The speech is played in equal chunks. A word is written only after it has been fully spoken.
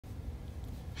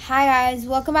Hi guys,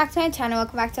 welcome back to my channel.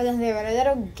 Welcome back to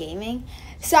Little Gaming.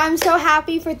 So I'm so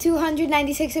happy for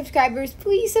 296 subscribers.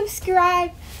 Please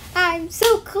subscribe. I'm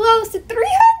so close to 300.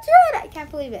 I can't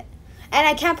believe it. And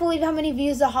I can't believe how many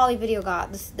views the Holly video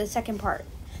got, the second part.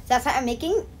 So that's why I'm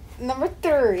making number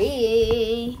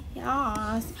 3.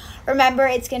 Yes. Remember,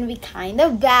 it's going to be kind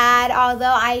of bad,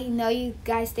 although I know you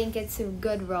guys think it's a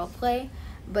good roleplay.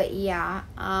 But yeah,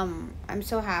 I'm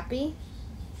so happy.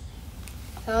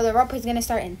 So the roleplay is going to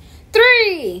start in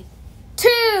 3,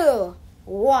 2,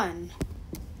 1.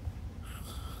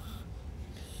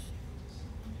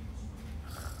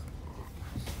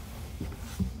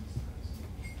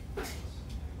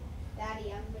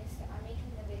 Daddy, I'm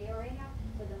making the video right now,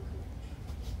 so don't come.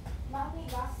 Mami,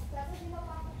 ¿estás haciendo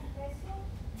pan con fresco?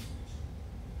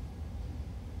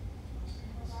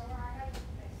 Por favor, haga el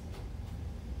fresco.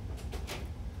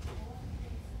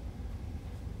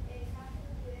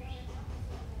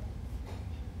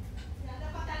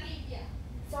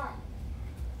 Sorry.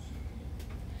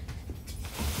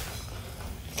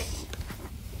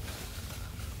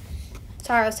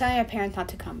 Sorry, I was telling my parents not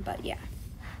to come, but yeah.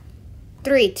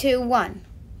 3, 2, 1.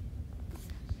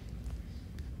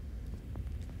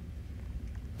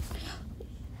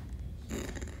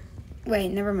 Wait,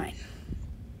 never mind.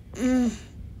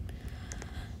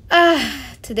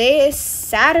 Today is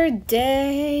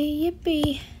Saturday.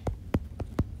 Yippee.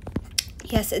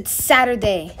 Yes, it's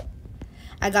Saturday.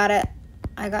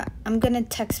 I'm gonna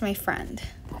text my friend.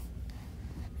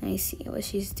 Let me see what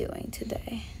she's doing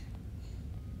today.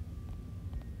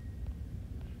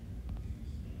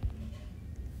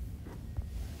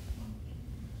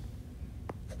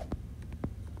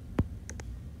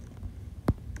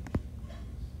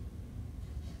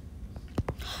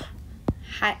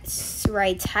 Hi,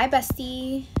 right. Hi,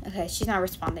 bestie. Okay, she's not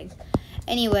responding.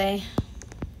 Anyway.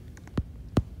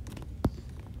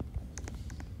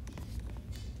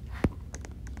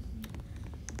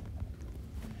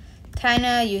 Trying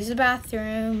to use the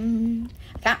bathroom.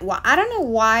 I don't know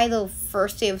why the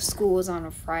first day of school was on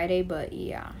a Friday, but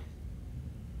yeah.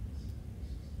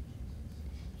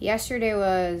 Yesterday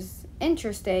was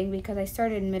interesting because I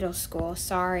started middle school.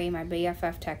 Sorry, my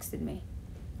BFF texted me.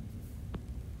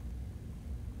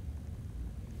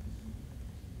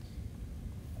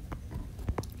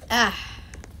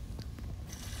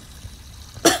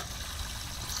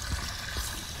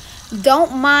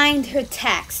 Don't mind her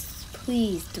texts.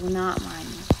 Please do not mind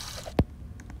me.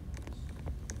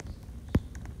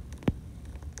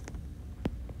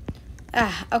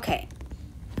 Okay.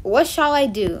 What shall I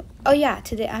do? Oh yeah,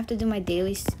 today I have to do my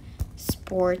daily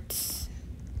sports.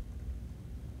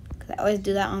 Because I always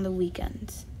do that on the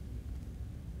weekends.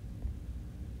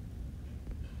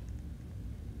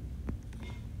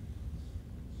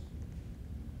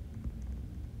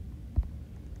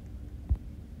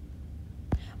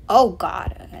 Oh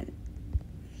God.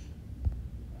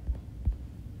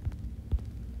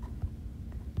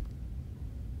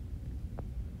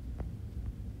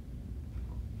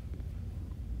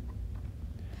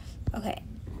 Okay.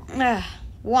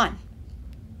 1.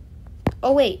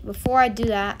 Oh wait, before I do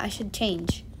that, I should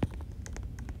change.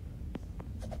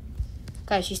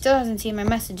 Guys, she still hasn't seen my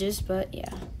messages, but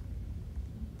yeah.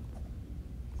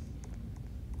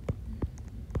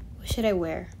 What should I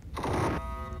wear?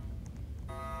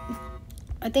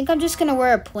 I think I'm just gonna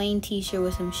wear a plain t-shirt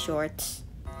with some shorts.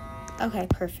 Okay,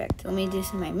 perfect. Let me do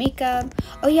some of my makeup.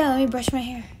 Oh yeah, let me brush my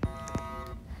hair.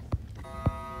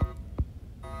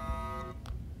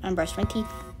 And brush my teeth.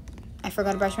 I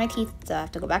forgot to brush my teeth, so I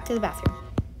have to go back to the bathroom.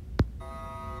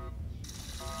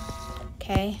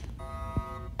 Okay.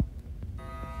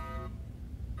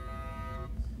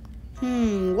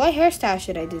 What hairstyle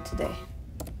should I do today?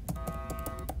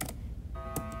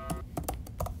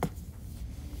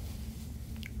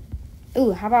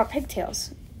 Ooh, how about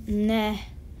pigtails? Nah.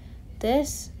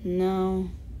 This?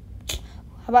 No.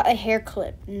 How about a hair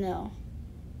clip? No.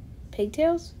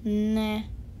 Pigtails? Nah.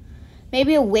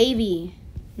 Maybe a wavy.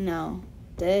 No.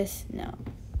 This? No.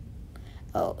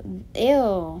 Oh,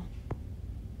 ew.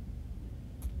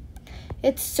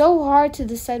 It's so hard to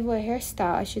decide what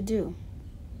hairstyle I should do.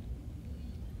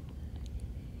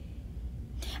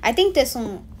 I think this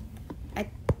one...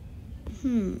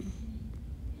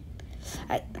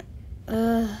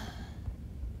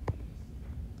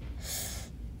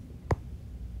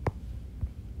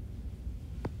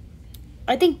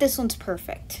 I think this one's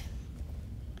perfect.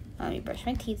 Let me brush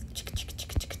my teeth.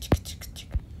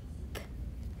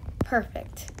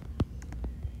 Perfect.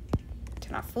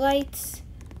 Turn off the lights.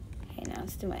 Okay, now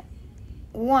let's do it.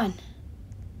 1,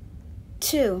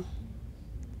 2,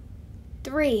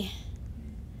 3.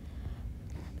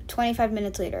 25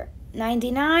 minutes later.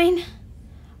 99,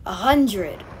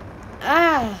 100.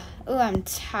 Ah, oh, I'm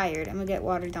tired. I'm gonna get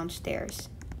water downstairs.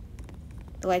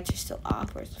 The lights are still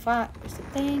off. Where's the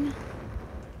thing?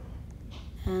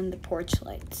 And the porch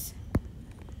lights.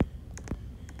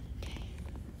 Okay.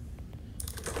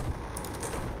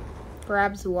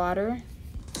 Grabs water.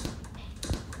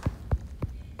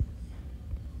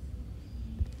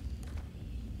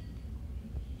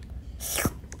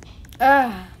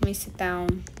 Let me sit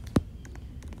down.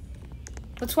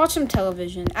 Let's watch some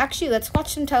television. Actually, let's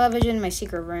watch some television in my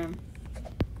secret room.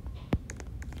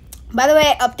 By the way,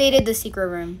 I updated the secret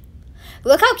room.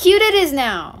 Look how cute it is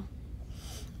now.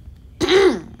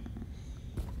 Okay,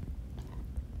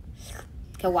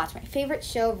 watch my favorite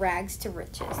show, Rags to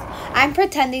Riches. I'm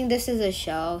pretending this is a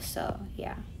show, so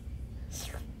yeah.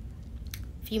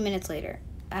 A few minutes later.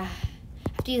 I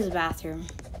have to use the bathroom.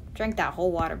 Drank that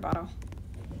whole water bottle.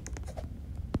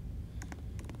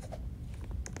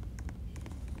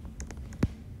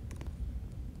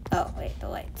 Oh, wait, the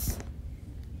lights.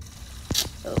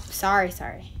 Oh, sorry.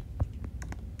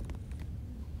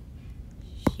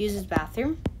 Uses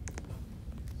bathroom.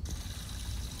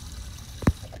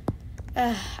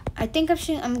 I think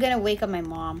I'm gonna wake up my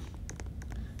mom.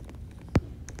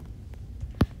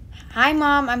 Hi,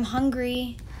 Mom, I'm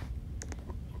hungry.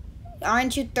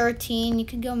 Aren't you 13? You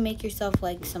can go make yourself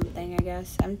like something, I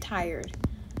guess. I'm tired.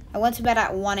 I went to bed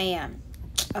at 1 a.m.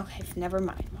 Okay, never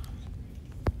mind, Mom.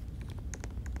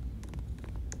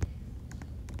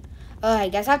 Oh, I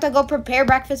guess I have to go prepare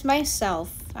breakfast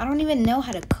myself. I don't even know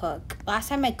how to cook. Last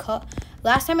time I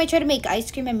tried to make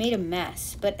ice cream, I made a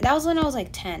mess. But that was when I was like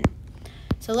 10.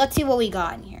 So let's see what we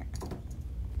got in here.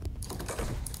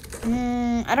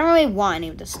 I don't really want any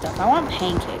of this stuff. I want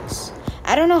pancakes.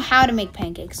 I don't know how to make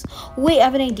pancakes. Wait, I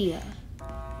have an idea.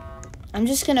 I'm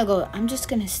just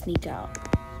gonna sneak out.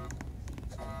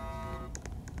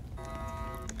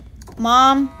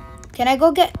 Mom, can I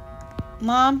go get...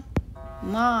 Mom.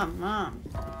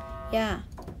 Yeah.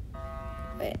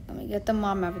 Wait, let me get the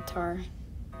mom avatar.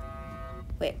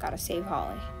 Wait, gotta save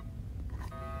Holly.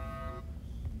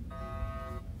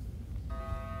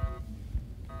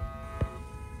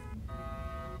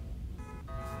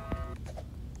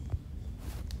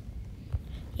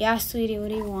 Yeah, sweetie, what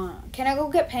do you want? Can I go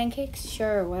get pancakes?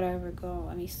 Sure, whatever, go.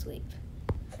 Let me sleep.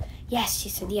 Yes, she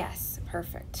said yes.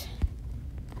 Perfect.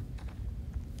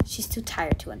 She's too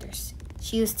tired to understand.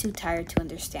 She was too tired to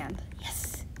understand.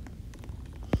 Yes.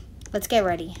 Let's get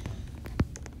ready.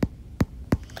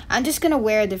 I'm just gonna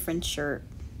wear a different shirt.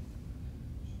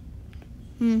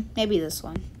 Maybe this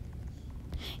one.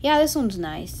 Yeah, this one's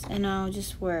nice. And I'll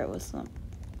just wear it with them.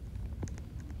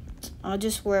 I'll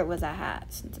just wear it with a hat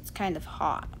since it's kind of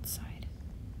hot outside.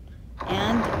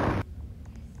 And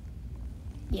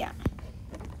yeah.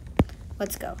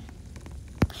 Let's go.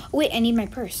 Oh, wait, I need my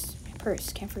purse.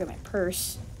 Can't forget my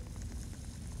purse.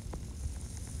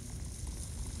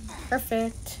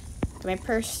 Perfect. Get my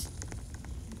purse.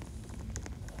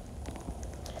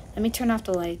 Let me turn off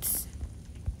the lights.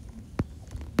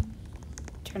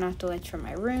 Turn off the lights from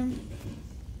my room.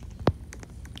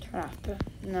 Turn off the...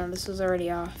 No, this was already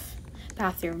off.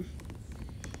 Bathroom.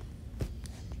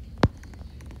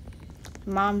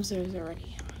 Mom's is already off.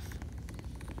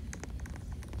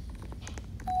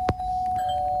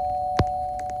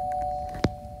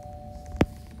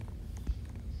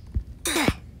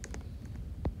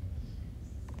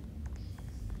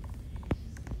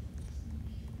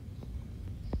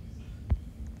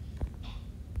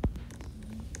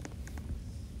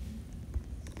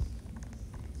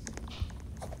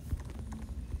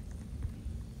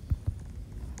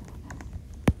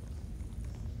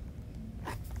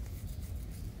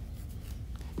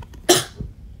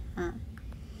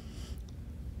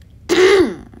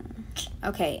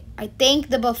 Okay, I think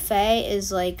the buffet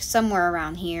is like somewhere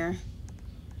around here.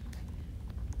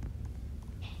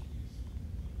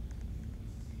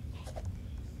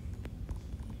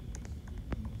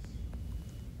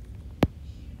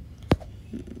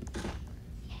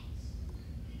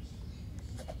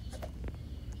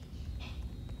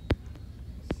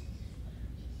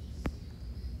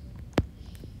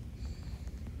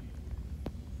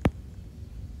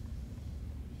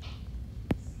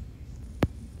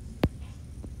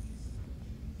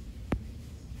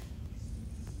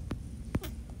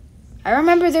 I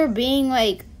remember there being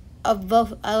like a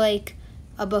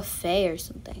buffet or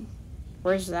something.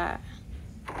 Where's that?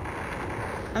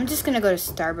 I'm just gonna go to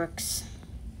Starbucks.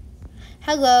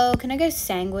 Hello, can I get a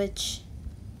sandwich?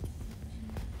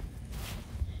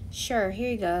 Sure,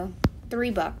 here you go.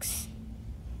 $3.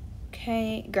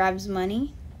 Okay, grabs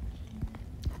money.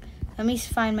 Let me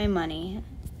find my money.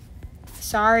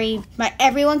 Sorry.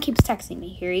 Everyone keeps texting me.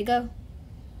 Here you go.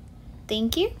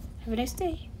 Thank you. Have a nice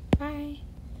day. Bye.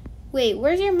 Wait,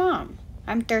 where's your mom?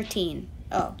 I'm 13.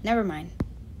 Oh, never mind.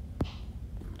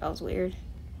 That was weird.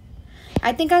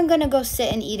 I think I'm gonna go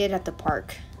sit and eat it at the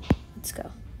park. Let's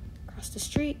go. Across the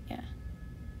street, yeah.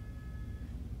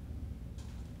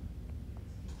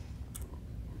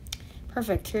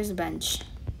 Perfect, here's a bench.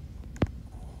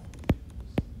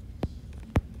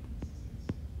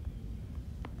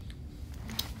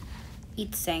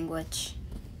 Eat sandwich.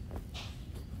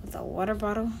 With a water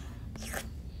bottle.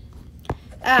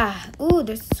 Ah, ooh,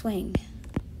 there's a swing.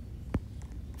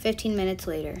 15 minutes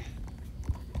later.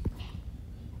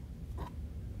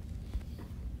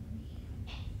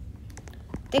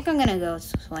 I think I'm gonna go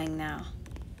swing now.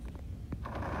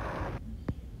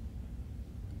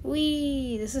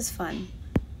 Whee! This is fun.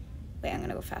 Wait, I'm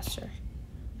gonna go faster.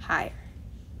 Higher.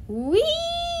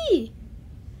 Whee!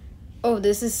 Oh,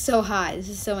 this is so high. This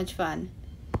is so much fun.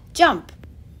 Jump!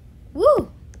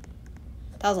 Woo!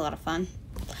 That was a lot of fun.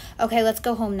 Okay, let's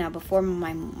go home now before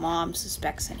my mom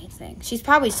suspects anything. She's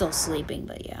probably still sleeping,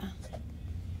 but yeah.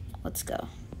 Let's go.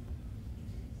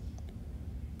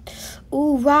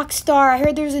 Ooh, Rockstar. I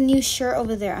heard there's a new shirt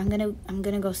over there. I'm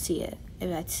gonna go see it.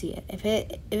 If I see it. If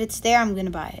it's there, I'm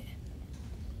gonna buy it.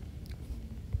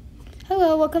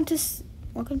 Hello, welcome to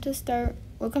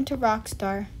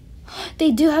Rockstar.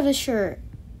 They do have a shirt.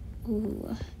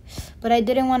 Ooh. But I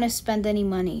didn't want to spend any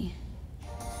money.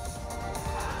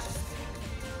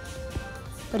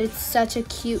 But it's such a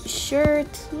cute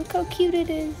shirt. Look how cute it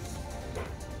is.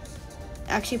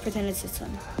 Actually, pretend it's this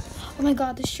one. Oh my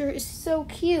god, this shirt is so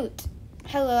cute.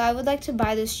 Hello, I would like to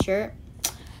buy this shirt.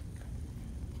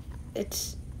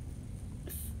 It's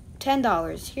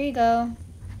 $10. Here you go.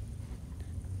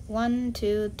 1,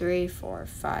 2, 3, 4,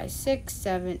 5, 6,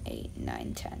 7, 8,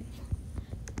 9, 10.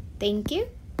 Thank you.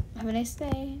 Have a nice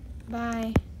day.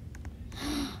 Bye.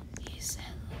 He said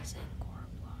losing core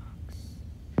blocks.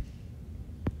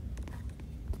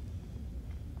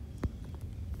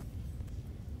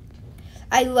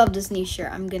 I love this new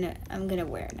shirt. I'm gonna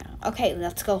wear it now. Okay,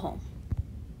 let's go home.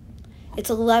 It's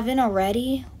 11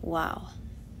 already. Wow.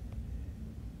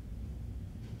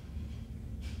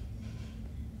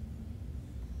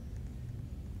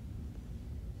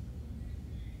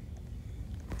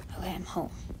 Okay, I'm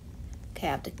home. Okay,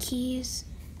 I have the keys.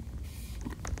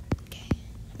 Okay,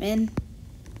 I'm in.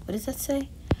 What does that say?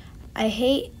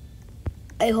 I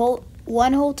hold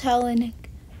one hotel and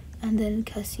then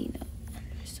casino and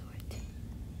resort.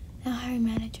 Now hiring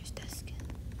manager's desk.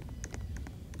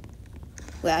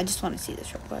 Wait, I just want to see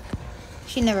this real quick.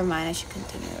 She never mind. I should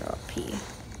continue or pee.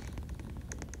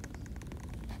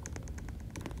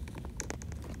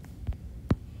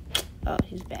 Oh,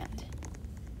 he's banned.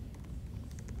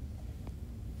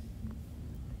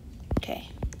 Okay.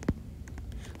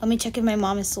 Let me check if my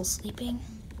mom is still sleeping.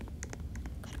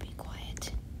 Gotta be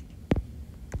quiet.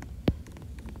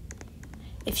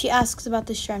 If she asks about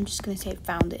this shirt, I'm just gonna say I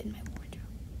found it in my wardrobe.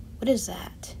 What is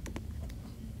that?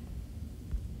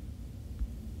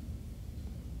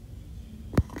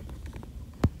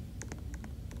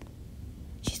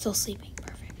 She's still sleeping.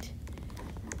 Perfect.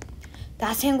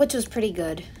 That sandwich was pretty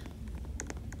good.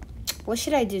 What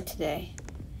should I do today?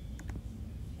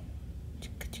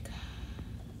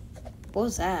 What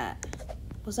was that?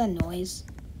 What was that noise?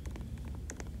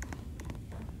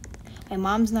 My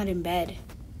mom's not in bed.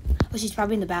 Oh, she's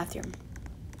probably in the bathroom.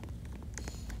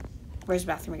 Where's the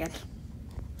bathroom again?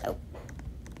 Oh.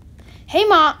 Hey,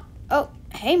 Mom. Oh,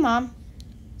 hey, Mom.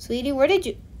 Sweetie,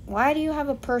 why do you have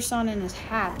a purse on and a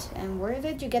hat? And where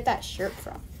did you get that shirt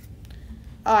from?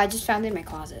 Oh, I just found it in my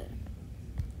closet.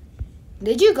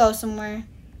 Did you go somewhere?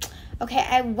 Okay,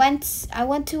 I went to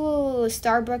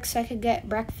Starbucks so I could get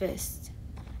breakfast.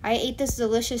 I ate this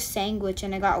delicious sandwich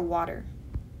and I got water.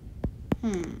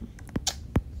 And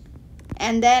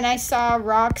then I saw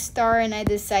Rockstar and I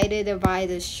decided to buy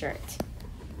this shirt.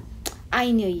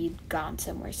 I knew you'd gone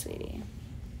somewhere, sweetie.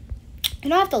 You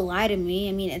don't have to lie to me.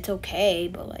 I mean, it's okay,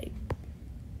 but like,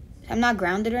 I'm not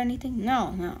grounded or anything.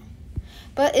 No.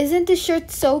 But isn't this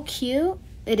shirt so cute?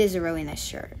 It is a really nice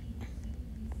shirt.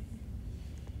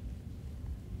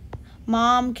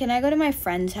 Mom, can I go to my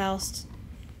friend's house?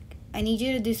 I need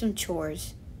you to do some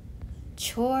chores.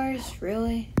 Chores?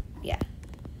 Really? Yeah.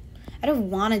 I don't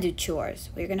want to do chores.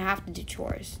 Well, you're gonna have to do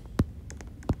chores.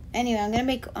 Anyway, I'm gonna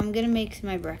make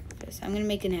my breakfast. I'm gonna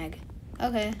make an egg.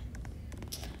 Okay.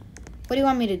 What do you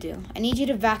want me to do? I need you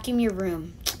to vacuum your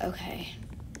room. Okay.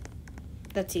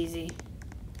 That's easy.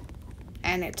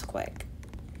 And it's quick.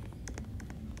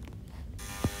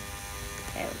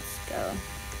 Okay, let's go.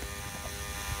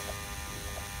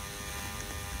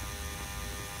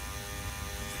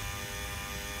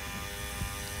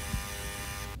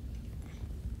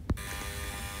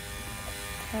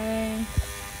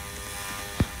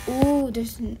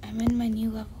 I'm in my new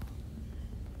level.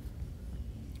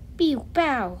 Pew,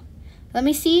 pow. Let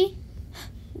me see.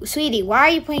 Sweetie, why are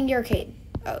you playing the arcade?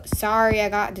 Oh, sorry, I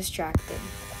got distracted.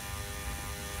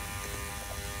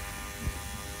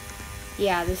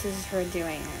 Yeah, this is her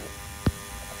doing it.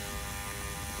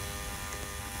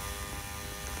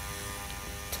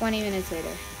 20 minutes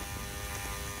later.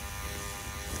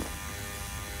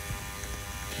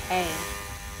 Okay.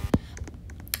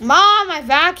 Mom, I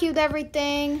vacuumed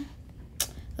everything.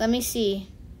 Let me see.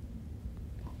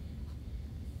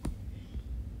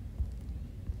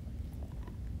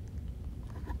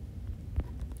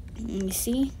 Let me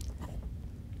see.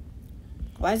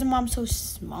 Why is the mom so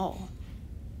small?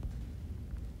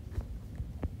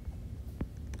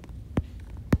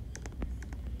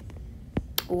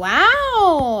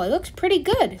 Wow, it looks pretty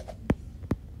good.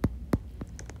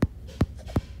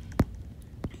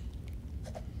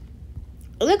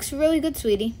 It looks really good,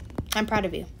 sweetie. I'm proud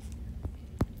of you.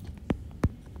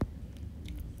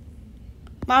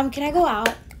 Mom, can I go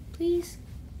out, please?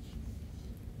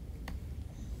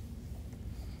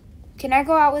 Can I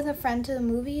go out with a friend to the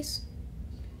movies?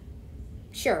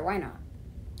 Sure, why not?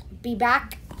 Be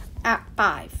back at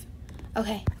 5.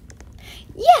 Okay.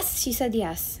 Yes, she said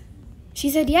yes. She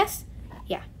said yes?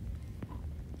 Yeah.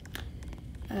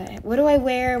 Okay, what do I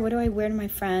wear? What do I wear to my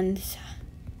friends?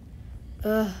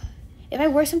 Ugh. If I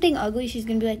wear something ugly, she's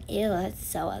gonna be like, ew, that's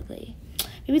so ugly.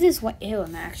 Maybe this white, ew,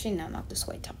 no, actually, no, not this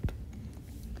white top.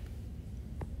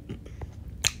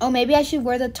 Oh, maybe I should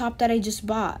wear the top that I just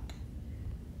bought.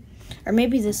 Or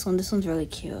maybe this one. This one's really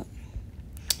cute.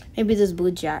 Maybe this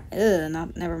blue jacket.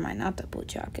 Ugh, never mind, not the blue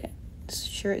jacket. This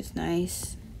shirt is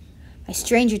nice. My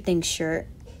Stranger Things shirt.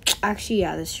 Actually,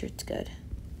 yeah, this shirt's good.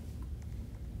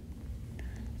 I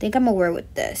think I'm gonna wear it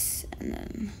with this, and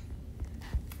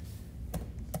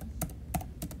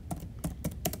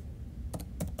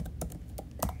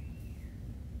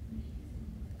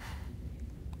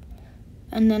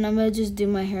then I'm gonna just do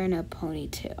my hair in a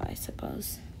ponytail, I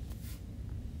suppose.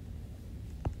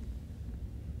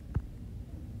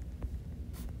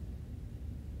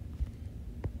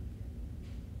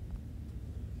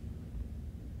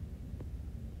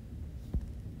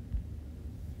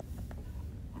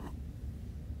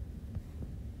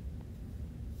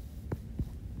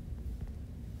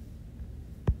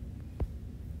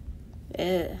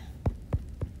 Ugh.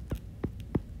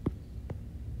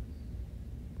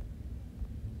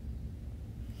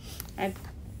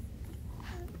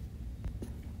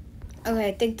 Okay,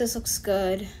 I think this looks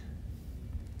good.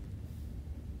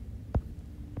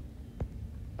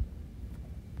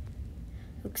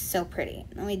 Looks so pretty.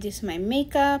 Let me do some of my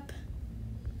makeup.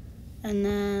 And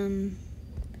then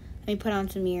let me put on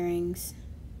some earrings.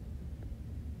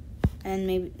 And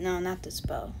maybe, no, not this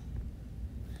bow.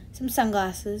 Some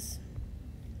sunglasses.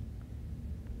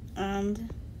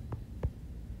 And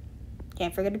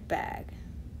can't forget a bag.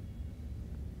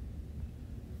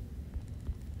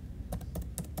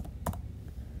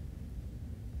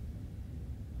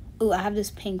 Ooh, I have this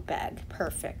pink bag.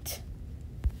 Perfect.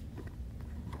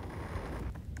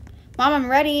 Mom, I'm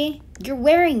ready. You're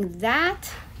wearing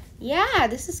that? Yeah,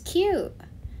 this is cute.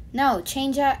 No,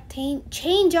 change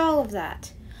all of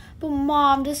that. But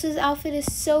Mom, this outfit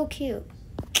is so cute.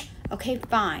 Okay,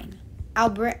 fine.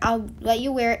 I'll let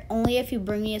you wear it only if you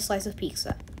bring me a slice of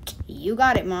pizza. You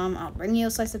got it, Mom. I'll bring you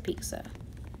a slice of pizza.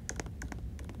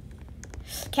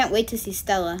 Can't wait to see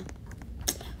Stella.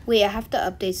 Wait, I have to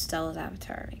update Stella's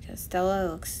avatar because Stella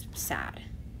looks sad.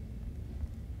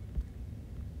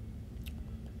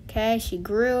 Okay, she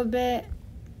grew a bit.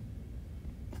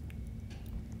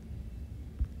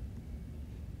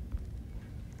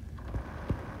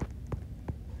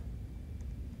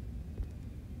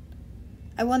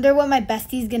 I wonder what my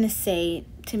bestie's gonna say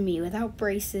to me without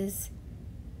braces.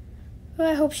 Well,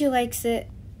 I hope she likes it.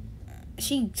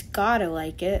 She's gotta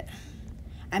like it.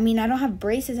 I mean, I don't have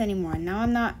braces anymore. Now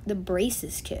I'm not the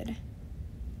braces kid.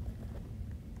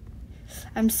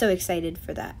 I'm so excited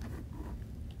for that.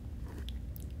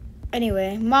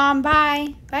 Anyway, Mom,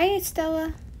 bye. Bye,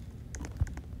 Stella.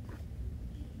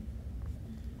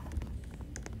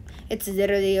 It's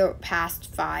literally past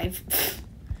 5.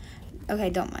 Okay,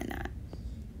 don't mind that.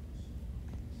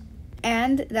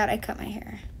 And that I cut my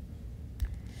hair.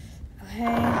 Okay,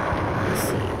 let's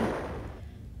see.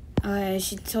 Okay,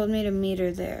 she told me to meet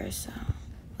her there, so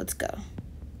let's go.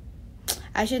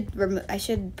 I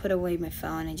should put away my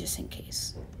phone just in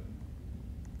case.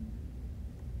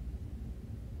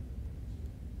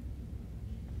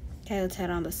 Okay, let's head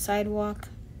on the sidewalk.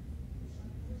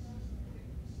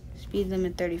 Speed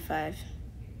limit 35.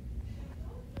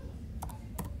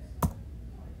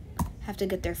 Have to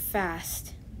get there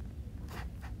fast.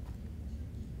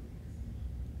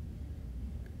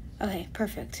 Okay,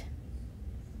 perfect.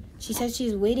 She said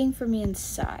she's waiting for me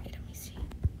inside. Let me see.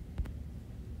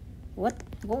 What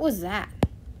was that?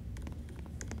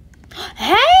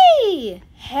 Hey!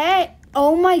 Hey!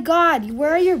 Oh my god,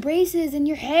 where are your braces and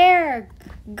your hair?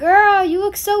 Girl, you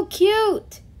look so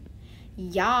cute.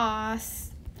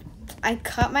 Yas. I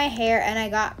cut my hair and I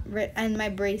got and my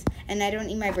brace, and I don't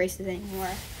need my braces anymore.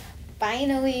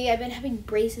 Finally, I've been having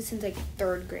braces since like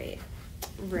 3rd grade.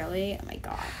 Really? Oh my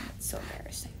god, that's so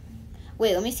embarrassing.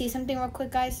 Wait, let me see something real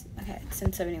quick, guys. Okay, it's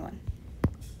since 71.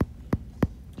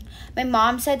 My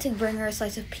mom said to bring her a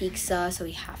slice of pizza, so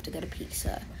we have to go to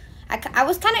pizza. I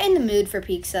was kind of in the mood for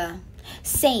pizza.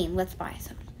 Same, let's buy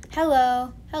some.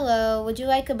 Hello, would you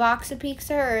like a box of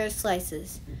pizza or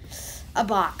slices? A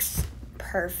box.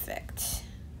 Perfect.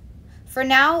 For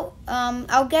now,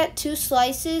 I'll get 2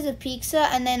 slices of pizza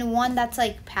and then one that's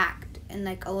like packed in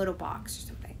like a little box or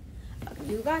something.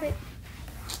 Okay, you got it.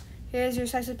 Here's your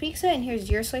slice of pizza and here's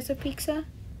your slice of pizza.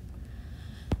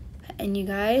 And you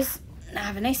guys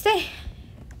have a nice day.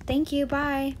 Thank you.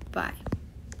 Bye. Bye.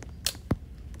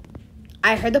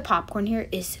 I heard the popcorn here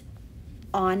is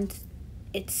on.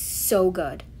 It's so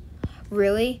good.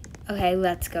 Really? Okay,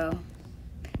 let's go.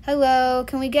 Hello,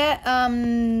 can we get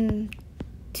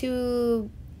 2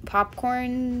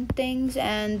 popcorn things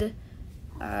and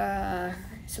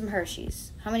some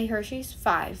Hershey's? How many Hershey's?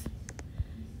 5.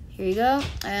 Here you go.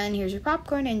 And here's your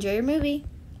popcorn. Enjoy your movie.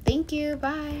 Thank you.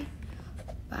 Bye.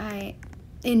 Bye.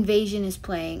 Invasion is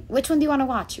playing. Which one do you want to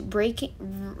watch?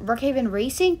 Brookhaven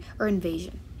Racing or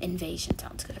Invasion? Invasion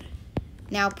sounds good.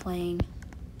 Now playing.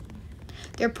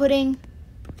 They're putting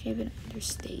Brookhaven under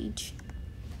stage.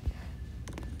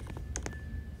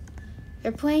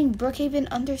 They're playing Brookhaven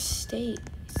under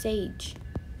stage.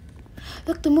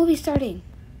 Look, the movie's starting.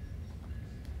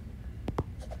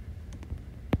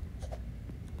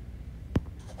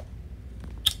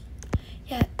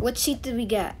 Yeah, what seat did we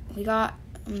get? We got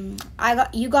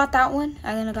you got that one,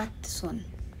 and then I got this one.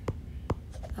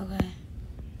 Okay.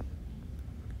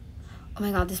 Oh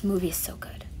my god, this movie is so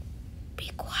good.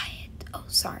 Be quiet. Oh,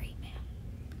 sorry, ma'am.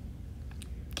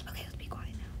 Okay, let's be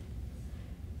quiet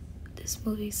now. This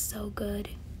movie's so good.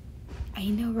 I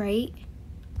know, right?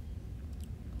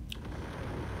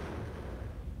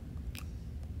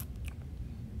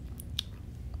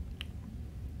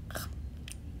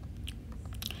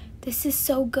 This is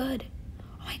so good.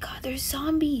 Oh my god, there's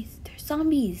zombies. There's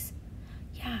zombies.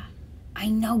 Yeah. I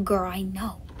know, girl, I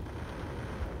know.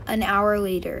 An hour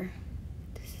later.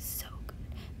 This is so good.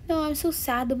 No, I'm so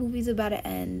sad the movie's about to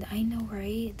end. I know,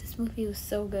 right? This movie was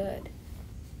so good.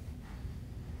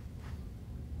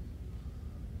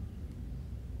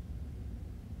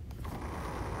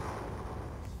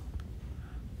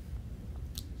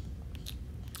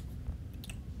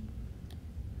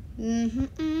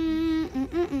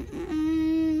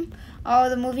 Oh,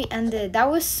 the movie ended. That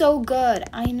was so good.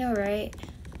 I know, right?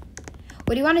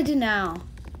 What do you want to do now?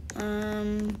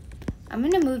 I'm in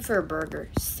the mood for a burger.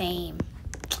 Same.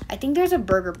 I think there's a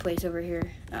burger place over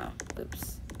here. Oh,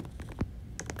 oops.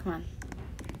 Come on.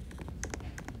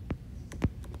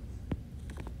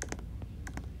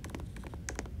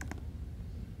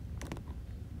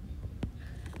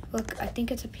 Look, I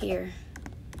think it's up here.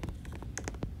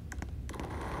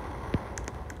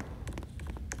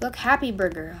 Look, Happy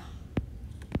Burger.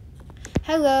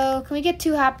 Hello, can we get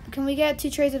 2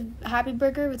 trays of Happy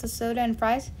Burger with a soda and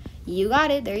fries? You got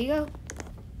it. There you go.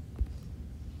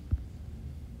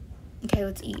 Okay,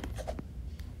 let's eat.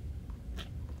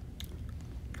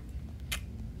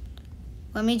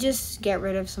 Let me just get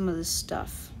rid of some of this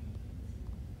stuff.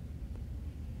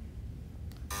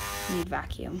 Need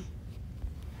vacuum.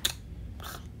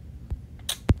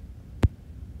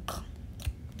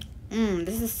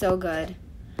 This is so good.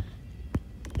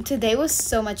 Today was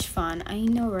so much fun. I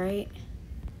know, right?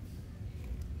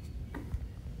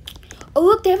 Oh,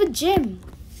 look, they have a gym.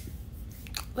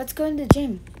 Let's go into the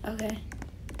gym. Okay.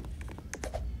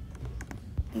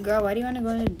 Girl, why do you want to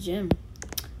go to the gym?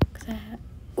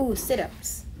 Ooh,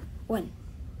 sit-ups. 1,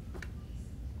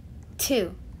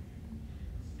 2.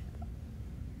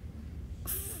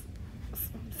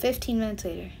 15 minutes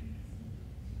later.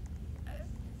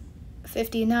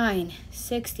 59,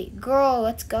 60. Girl,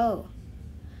 let's go.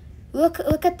 Look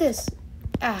at this.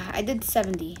 I did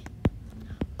 70.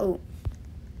 Oh.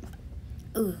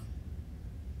 Ooh.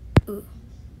 Ooh.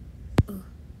 Ooh.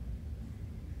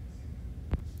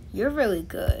 You're really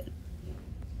good.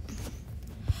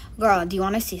 Girl, do you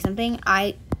want to see something?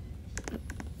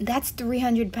 That's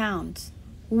 300 pounds.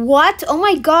 What? Oh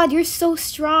my god, you're so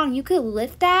strong. You could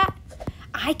lift that?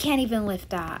 I can't even lift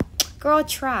that. Girl,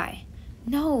 try.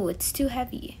 No, it's too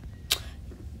heavy.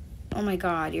 Oh my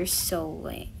god, you're so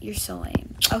lame. You're so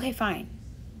lame. Okay, fine.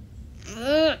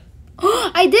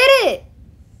 I did it!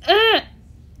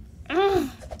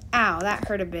 Ow, that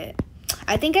hurt a bit.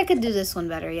 I think I could do this one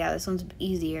better. Yeah, this one's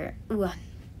easier. 1,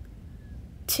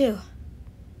 2,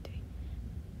 3.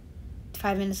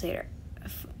 5 minutes later.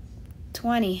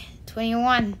 20,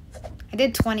 21. I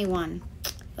did 21.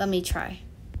 Let me try.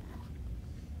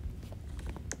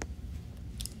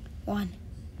 1.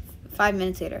 5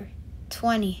 minutes later.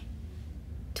 20,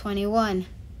 21,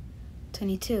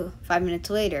 22. 5 minutes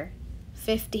later.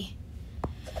 50.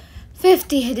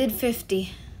 50. I did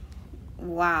 50.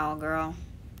 Wow, girl.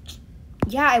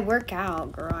 Yeah, I work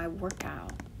out, girl. I work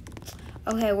out.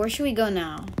 Okay, where should we go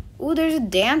now? Ooh, there's a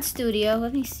dance studio.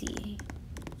 Let me see.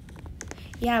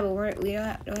 Yeah, but we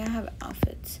don't have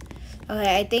outfits.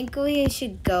 Okay, I think we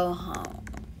should go home.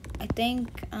 I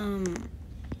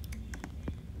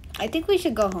think we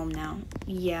should go home now.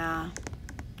 Yeah.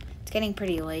 It's getting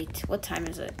pretty late. What time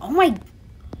is it? Oh my,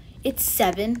 it's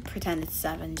 7. Pretend it's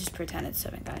 7. Just pretend it's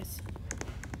 7, guys.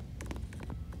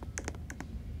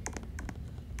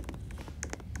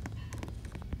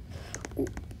 Ooh.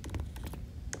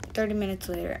 30 minutes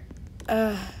later.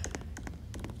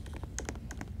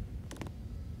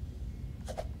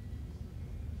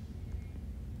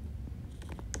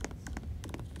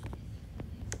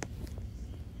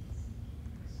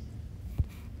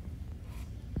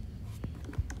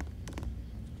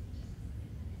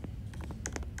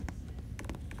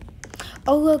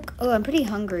 Oh, look. Oh, I'm pretty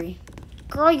hungry.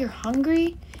 Girl, you're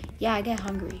hungry? Yeah, I get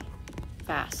hungry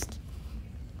fast.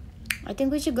 I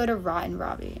think we should go to Rotten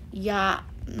Robbie. Yeah,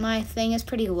 my thing is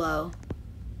pretty low.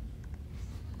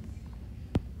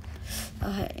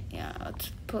 Okay, yeah,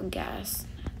 let's put gas in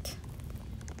it.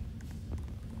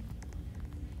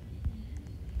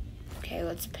 Okay,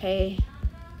 let's pay.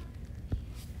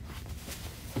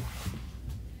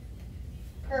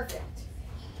 Perfect.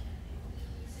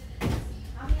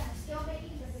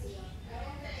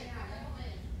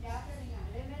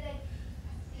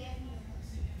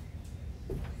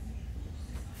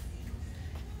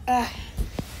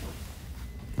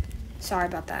 Sorry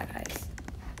about that, guys.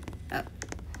 Oh.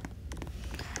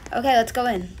 Okay, let's go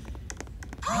in.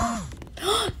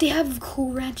 They have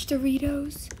Cool Ranch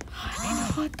Doritos and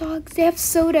hot dogs. They have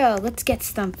soda. Let's get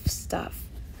some stuff.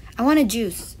 I want a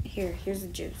juice. Here's a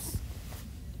juice.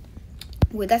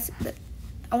 Wait,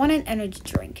 I want an energy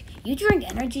drink. You drink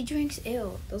energy drinks?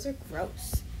 Ew, those are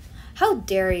gross. How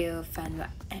dare you offend my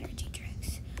energy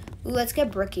drinks? Ooh, let's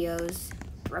get Brickios.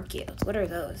 Brickios, what are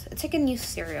those? It's like a new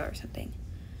cereal or something.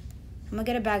 I'm gonna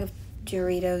get a bag of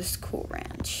Doritos Cool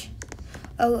Ranch.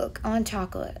 Oh, look, I want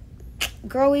chocolate.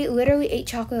 Girl, we literally ate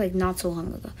chocolate like not so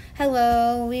long ago.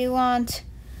 Hello, we want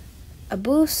a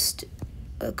Boost,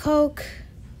 a Coke,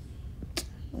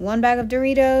 1 bag of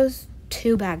Doritos,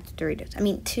 2 bags of Doritos. I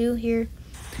mean, 2 here,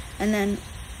 and then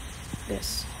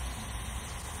this.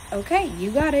 Okay,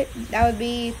 you got it. That would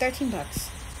be 13 bucks.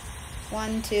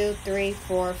 1, 2, 3,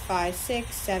 4, 5,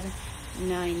 6, 7,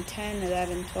 9, 10,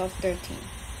 11, 12, 13.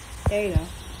 There you go.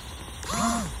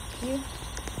 You.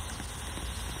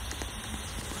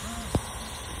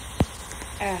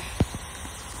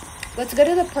 Let's go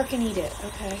to the park and eat it,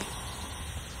 okay?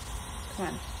 Come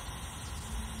on.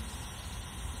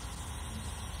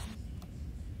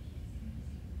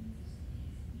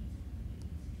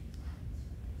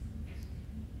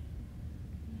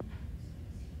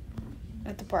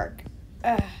 At the park.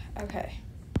 Okay.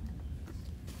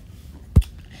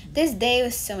 This day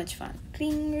was so much fun.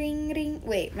 Ring, ring, ring.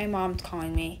 Wait, my mom's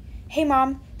calling me. Hey,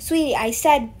 Mom. Sweetie, I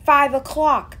said 5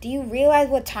 o'clock. Do you realize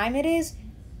what time it is?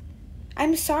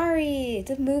 I'm sorry.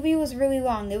 The movie was really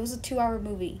long. It was a 2-hour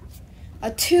movie. A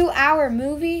 2-hour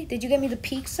movie? Did you get me the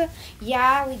pizza?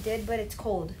 Yeah, we did, but it's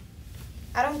cold.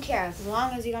 I don't care as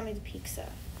long as you got me the pizza.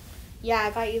 Yeah, I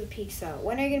got you the pizza.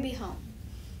 When are you going to be home?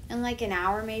 In like an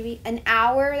hour, maybe? An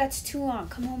hour? That's too long.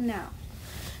 Come home now.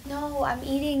 No, I'm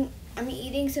eating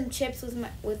some chips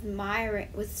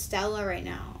with Stella right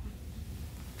now.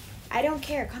 I don't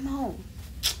care. Come home.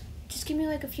 Just give me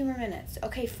like a few more minutes.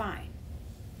 Okay, fine.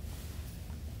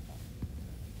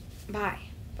 Bye.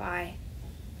 Bye.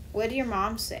 What did your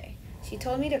mom say? She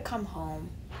told me to come home.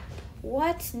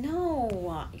 What?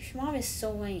 No. Your mom is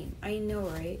so lame. I know,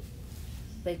 right?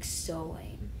 Like, so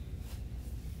lame.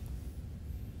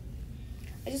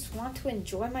 I just want to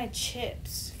enjoy my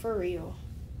chips. For real.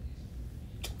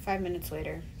 5 minutes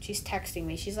later. She's texting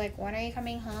me. She's like, when are you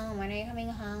coming home? When are you coming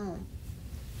home?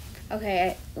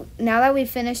 Okay, now that we've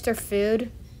finished our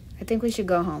food, I think we should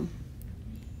go home.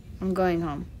 I'm going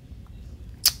home.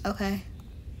 Okay.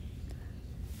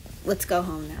 Let's go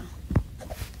home now.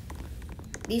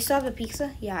 Do you still have the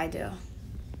pizza? Yeah, I do.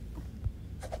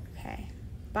 Okay.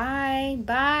 Bye.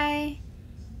 Bye.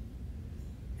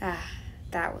 Ah,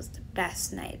 that was the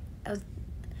best night. It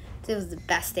was the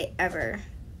best day ever.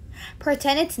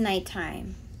 Pretend it's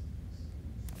nighttime.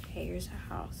 Okay, here's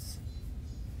a house.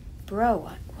 Bro,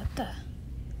 what the?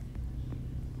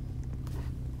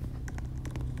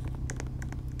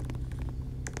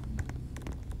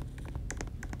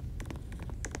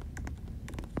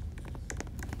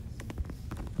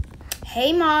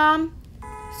 Hey, Mom.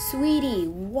 Sweetie,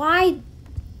 why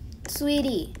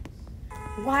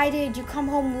did you come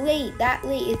home late? That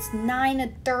late? It's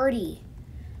 9:30.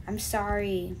 I'm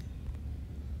sorry.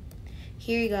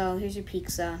 Here you go. Here's your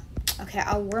pizza. Okay,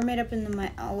 I'll warm it up in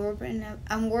the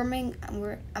I'm warming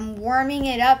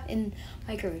it up in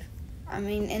microwave.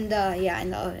 In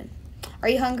the oven. Are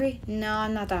you hungry? No,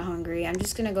 I'm not that hungry. I'm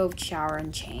just gonna go shower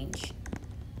and change.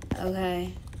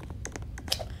 Okay.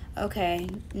 Okay.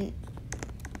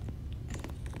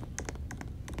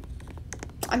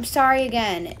 I'm sorry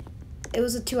again. It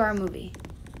was a 2-hour movie.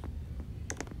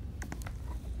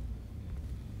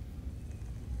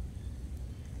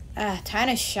 Time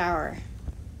to shower.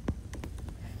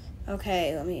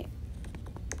 Okay, let me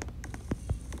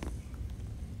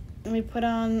put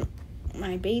on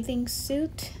my bathing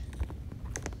suit.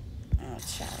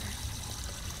 Let's shower.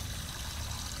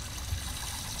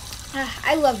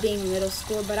 I love being in middle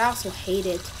school, but I also hate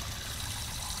it.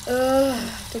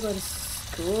 To go to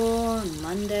school on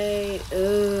Monday.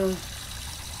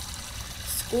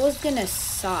 School's gonna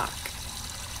suck.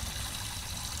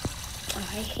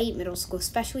 I hate middle school,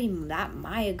 especially that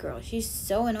Maya girl. She's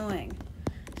so annoying.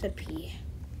 To pee.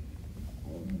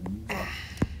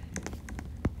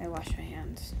 I wash my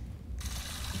hands.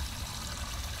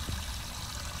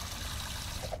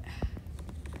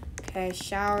 Okay, I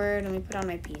showered. Let me put on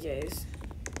my PJs.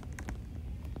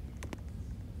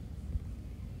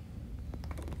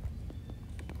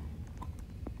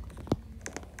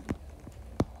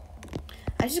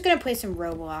 I'm just gonna play some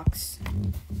Roblox.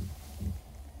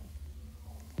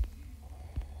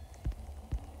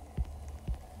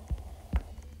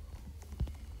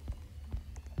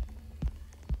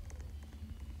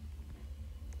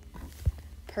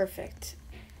 Perfect.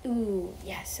 Ooh,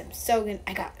 yes,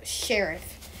 I got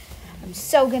sheriff. I'm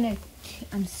so gonna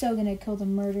kill the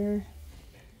murderer.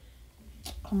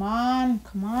 Come on.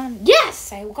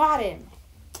 Yes, I got him.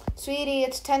 Sweetie,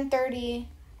 it's 10:30.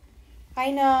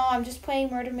 I know, I'm just playing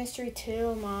Murder Mystery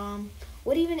 2, Mom.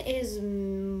 What even is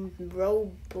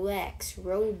Roblox?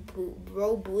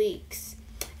 Roblox.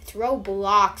 It's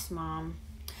Roblox, Mom.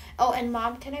 Oh, and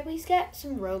Mom, can I please get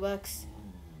some Robux?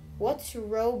 What's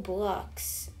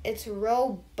Roblox? It's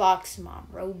Robux, Mom.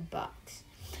 Robux.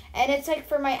 And it's like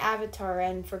for my avatar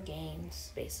and for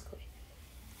games, basically.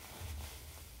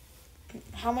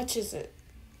 How much is it?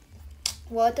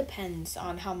 Well, it depends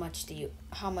on how much you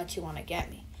want to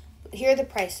get me. Here are the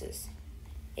prices.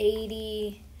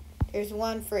 80. There's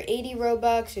one for 80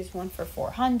 Robux. There's one for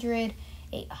 400,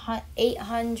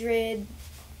 800,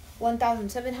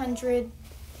 1,700.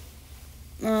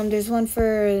 There's one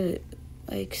for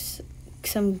like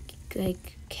some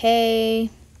like K.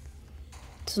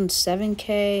 This one's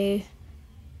 7K.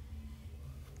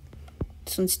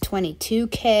 This one's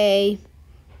 22K.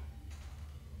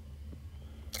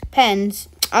 Pens.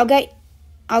 I'll get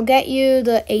you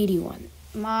the 80 one.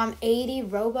 Mom, 80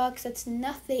 Robux, that's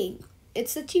nothing.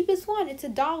 It's the cheapest one. It's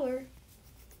 $1.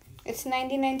 It's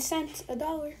 99 cents,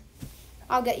 $1.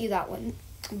 I'll get you that one.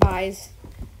 Buys.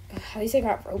 At least I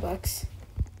got Robux.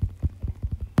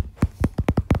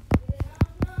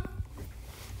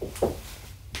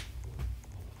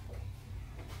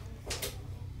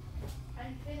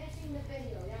 I'm finishing the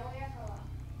video. Ya voy a acabar.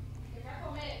 Voy a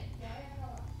comer. Ya voy a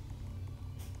acabar.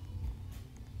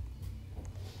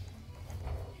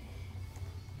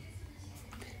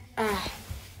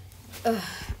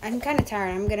 I'm kind of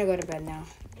tired. I'm gonna go to bed now.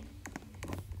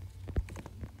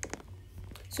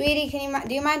 Sweetie,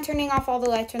 do you mind turning off all the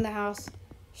lights in the house?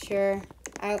 Sure.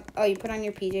 Oh, you put on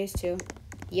your PJs too?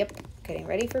 Yep. Getting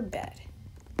ready for bed.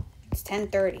 It's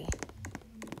 10:30.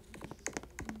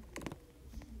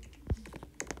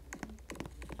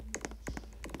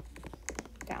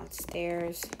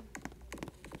 Downstairs.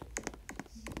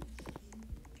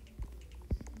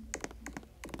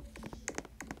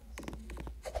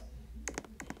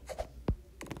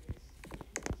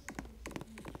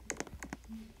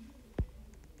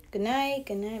 Good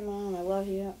night, Mom. I love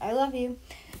you.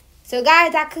 So,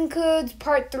 guys, that concludes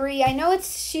part 3. I know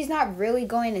she's not really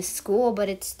going to school, but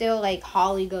it's still like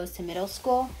Holly goes to middle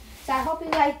school. So, I hope you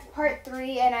liked part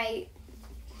 3, and I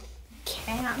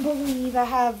can't believe I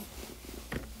have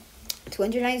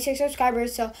 296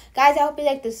 subscribers. So, guys, I hope you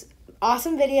like this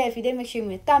awesome video. If you did, make sure you give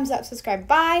me a thumbs up, subscribe,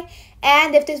 bye.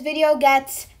 And if this video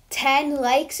gets 10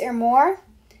 likes or more,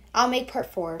 I'll make part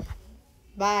 4.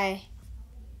 Bye.